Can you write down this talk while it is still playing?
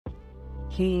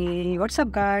Hey, what's up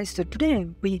guys? So today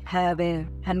we have a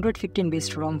Android 15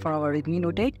 based ROM for our Redmi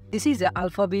Note 8. This is the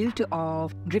alpha build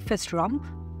of Driftfest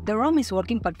ROM. The ROM is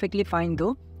working perfectly fine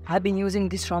though. I've been using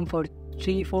this ROM for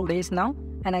 3-4 days now,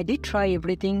 and I did try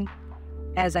everything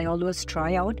as I always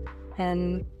try out,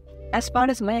 and as far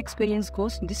as my experience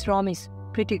goes, this ROM is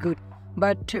pretty good.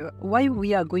 But why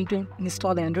we are going to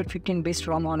install the Android 15 based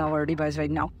ROM on our device right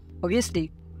now?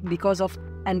 Obviously because of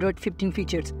Android 15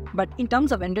 features, but in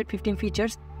terms of Android 15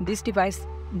 features, this device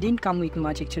didn't come with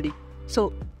much actually.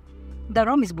 So the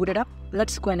ROM is booted up.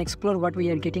 Let's go and explore what we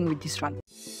are getting with this ROM.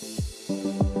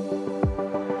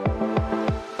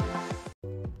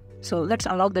 So let's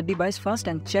unlock the device first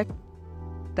and check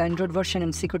the Android version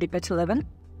and security patch 11.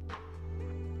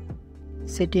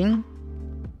 Setting.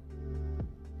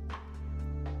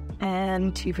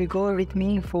 And if we go with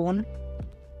me phone,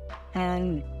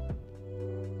 and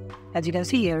as you can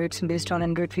see here, it's based on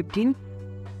Android 15.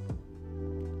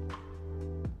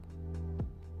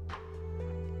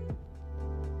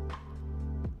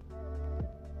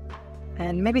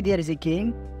 And maybe there is a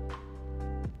game.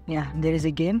 Yeah, there is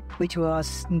a game which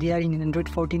was there in Android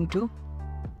 14 too.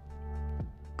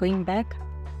 Going back,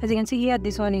 as you can see here,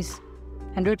 this one is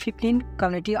Android 15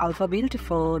 community alpha build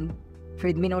for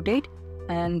Redmi Note 8.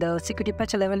 And the security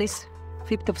patch level is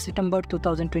 5th of September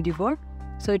 2024.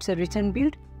 So it's a recent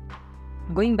build.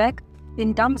 Going back,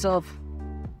 in terms of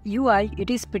UI, it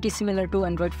is pretty similar to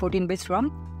Android 14 based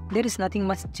ROM. There is nothing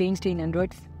much changed in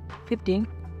Android 15,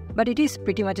 but it is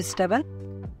pretty much stable.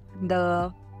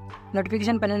 The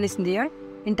notification panel is there.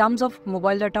 In terms of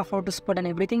mobile data, hotspot and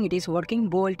everything, it is working.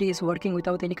 BoLT is working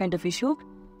without any kind of issue.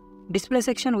 Display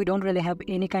section, we don't really have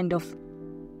any kind of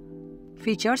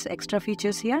features, extra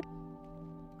features here.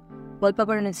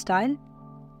 Wallpaper and style.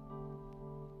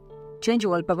 Change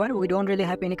wallpaper, we don't really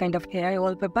have any kind of AI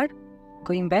wallpaper.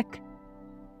 Going back,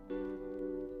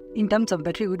 in terms of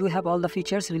battery, we do have all the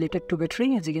features related to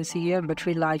battery. As you can see here,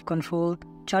 battery life control,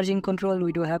 charging control,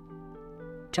 we do have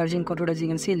charging control, as you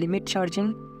can see, limit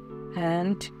charging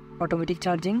and automatic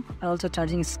charging, and also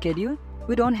charging schedule.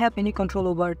 We don't have any control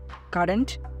over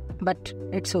current, but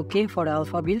it's okay for the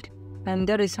alpha build. And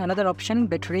there is another option,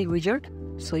 battery wizard.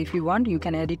 So if you want, you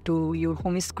can add it to your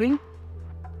home screen.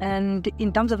 And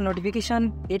in terms of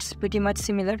notification, it's pretty much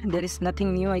similar. There is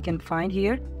nothing new I can find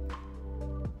here.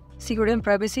 Security and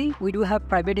privacy, we do have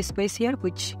private space here,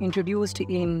 which introduced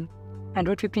in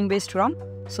Android 15 based ROM.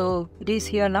 So it is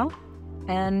here now.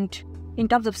 And in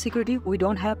terms of security, we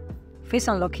don't have face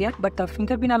unlock here, but the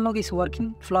fingerprint unlock is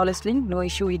working flawlessly. No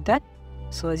issue with that.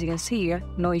 So as you can see here,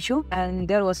 no issue. And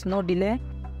there was no delay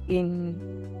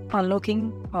in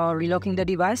unlocking or relocking the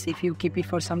device if you keep it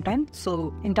for some time.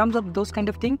 So in terms of those kind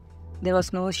of thing, there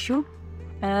was no issue.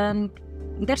 And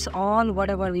that's all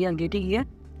whatever we are getting here.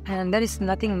 And there is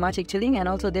nothing much actually. And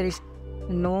also there is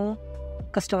no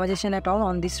customization at all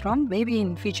on this ROM. Maybe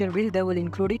in future build they will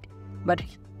include it, but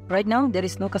right now there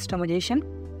is no customization.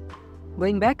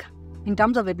 Going back, in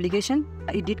terms of application,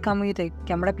 it did come with a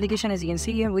camera application, as you can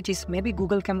see here, which is maybe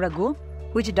Google Camera Go,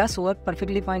 which does work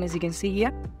perfectly fine, as you can see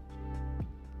here.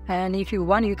 And if you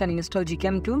want, you can install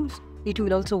Gcam too. It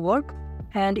will also work.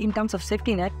 And in terms of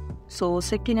safety net, so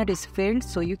safety net is failed,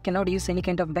 so you cannot use any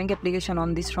kind of bank application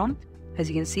on this ROM, as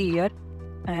you can see here.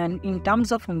 And in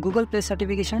terms of Google Play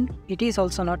certification, it is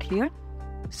also not here.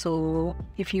 So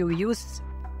if you use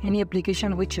any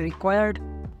application which required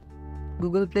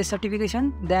Google Play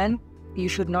certification, then you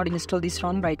should not install this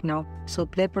ROM right now. So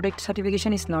Play Protect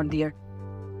certification is not there.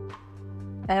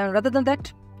 And rather than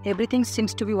that, everything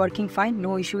seems to be working fine,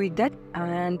 no issue with that.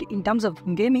 And in terms of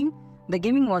gaming, the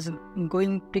gaming was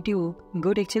going pretty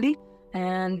good actually.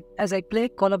 And as I play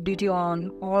Call of Duty on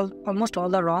almost all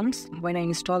the ROMs when I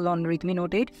install on Redmi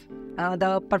Note 8,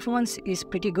 the performance is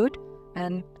pretty good.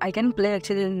 And I can play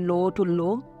actually low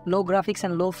graphics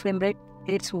and low frame rate.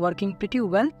 It's working pretty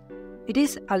well. It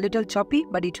is a little choppy,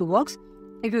 but it works.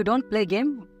 If you don't play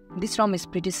game, this ROM is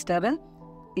pretty stable.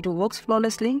 It works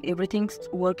flawlessly, everything's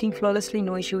working flawlessly,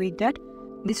 no issue with that.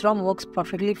 This ROM works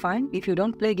perfectly fine. If you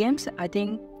don't play games, I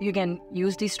think you can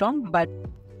use this ROM, but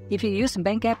if you use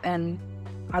bank app and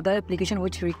other application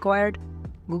which required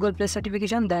Google Play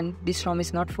certification, then this ROM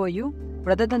is not for you.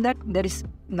 Rather than that, there is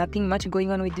nothing much going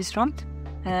on with this ROM.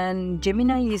 And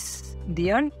Gemini is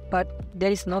there, but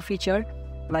there is no feature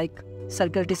like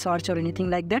circle to search or anything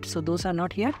like that, so those are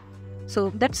not here. So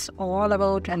that's all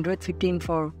about Android 15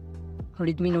 for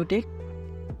Redmi Note 8.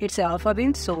 It's an alpha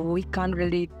build, so we can't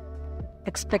really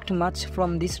expect much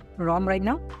from this ROM right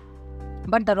now.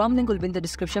 But the ROM link will be in the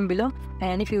description below.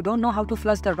 And if you don't know how to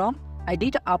flush the ROM, I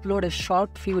did upload a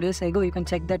short few days ago. You can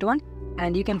check that one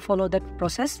and you can follow that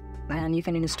process. and you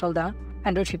can install the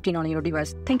Android 15 on your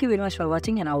device. Thank you very much for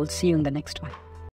watching, and I will see you in the next one.